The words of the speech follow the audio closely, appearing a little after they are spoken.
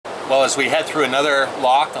Well, as we head through another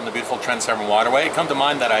lock on the beautiful Trent Severn Waterway, it comes to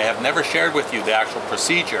mind that I have never shared with you the actual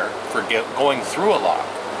procedure for going through a lock,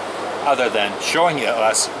 other than showing you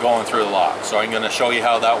us going through the lock. So I'm going to show you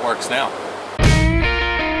how that works now.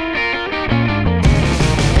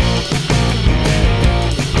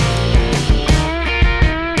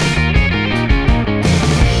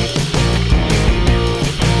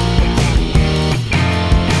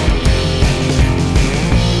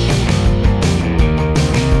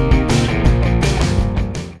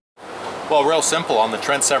 Well, real simple. On the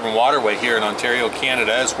Trent Severn Waterway here in Ontario,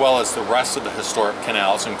 Canada, as well as the rest of the historic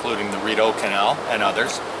canals, including the Rideau Canal and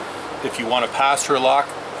others, if you want to pass through a lock,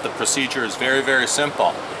 the procedure is very, very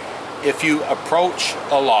simple. If you approach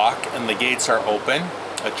a lock and the gates are open,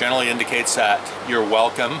 it generally indicates that you're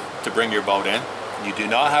welcome to bring your boat in. You do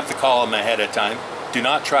not have to call them ahead of time. Do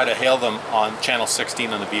not try to hail them on channel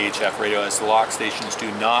 16 on the VHF radio, as the lock stations do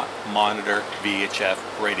not monitor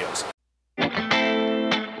VHF radios.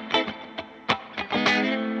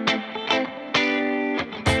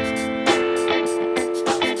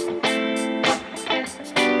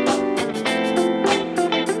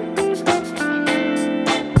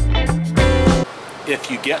 If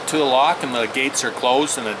you get to the lock and the gates are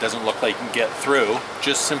closed and it doesn't look like you can get through,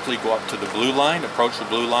 just simply go up to the blue line, approach the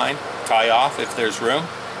blue line, tie off if there's room,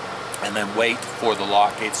 and then wait for the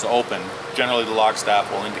lock gates to open. Generally the lock staff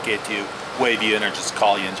will indicate to you, wave you in, or just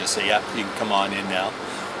call you and just say, yeah, you can come on in now.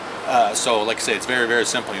 So like I say, it's very, very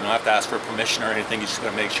simple. You don't have to ask for permission or anything. You just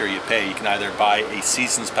got to make sure you pay. You can either buy a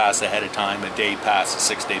season's pass ahead of time, a day pass,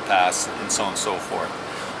 a 6-day pass, and so on and so forth.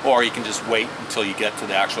 Or you can just wait until you get to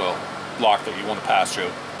the actual lock that you want to pass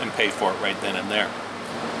through and pay for it right then and there.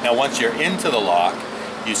 Now once you're into the lock,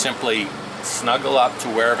 you simply snuggle up to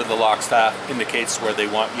wherever the lock staff indicates where they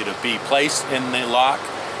want you to be placed in the lock.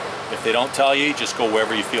 If they don't tell you, just go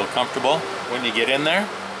wherever you feel comfortable. When you get in there,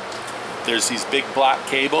 there's these big black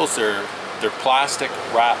cables. They're plastic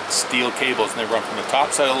wrapped steel cables, and they run from the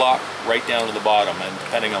top side of the lock right down to the bottom, and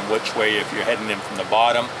depending on which way, if you're heading in from the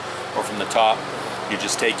bottom or from the top, you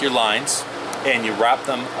just take your lines and you wrap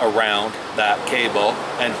them around that cable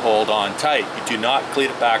and hold on tight. You do not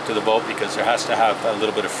cleat it back to the boat, because there has to have a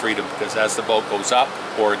little bit of freedom, because as the boat goes up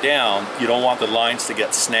or down, you don't want the lines to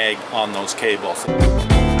get snagged on those cables.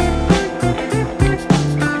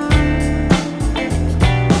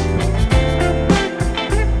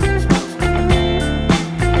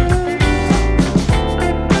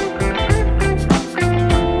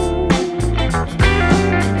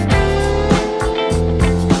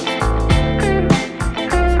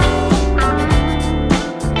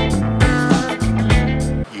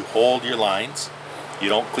 Hold your lines, you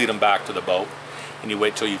don't cleat them back to the boat, and you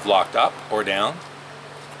wait till you've locked up or down.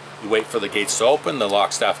 You wait for the gates to open. The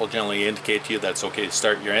lock staff will generally indicate to you that's okay to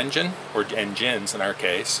start your engine, or engines in our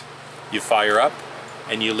case. You fire up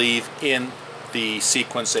and you leave in the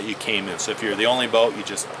sequence that you came in. So if you're the only boat, you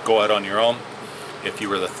just go out on your own. If you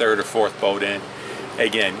were the third or fourth boat in,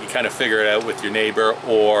 again, you kind of figure it out with your neighbor,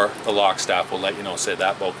 or the lock staff will let you know, say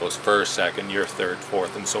that boat goes first, second, you're third,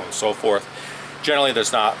 fourth, and so on and so forth. Generally,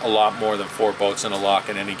 there's not a lot more than 4 boats in a lock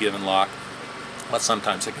in any given lock, but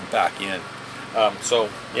sometimes it can pack you in. So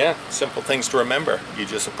yeah, simple things to remember. You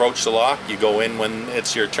just approach the lock, you go in when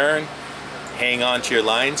it's your turn, hang on to your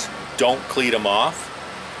lines, don't cleat them off,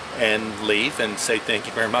 and leave and say thank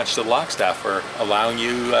you very much to the lock staff for allowing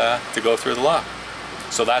you to go through the lock.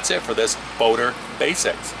 So that's it for this boater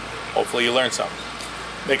basics. Hopefully you learned something.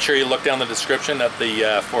 Make sure you look down the description at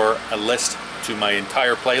the for a list to my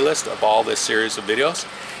entire playlist of all this series of videos,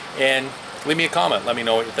 and leave me a comment. Let me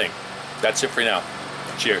know what you think. That's it for now.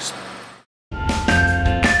 Cheers.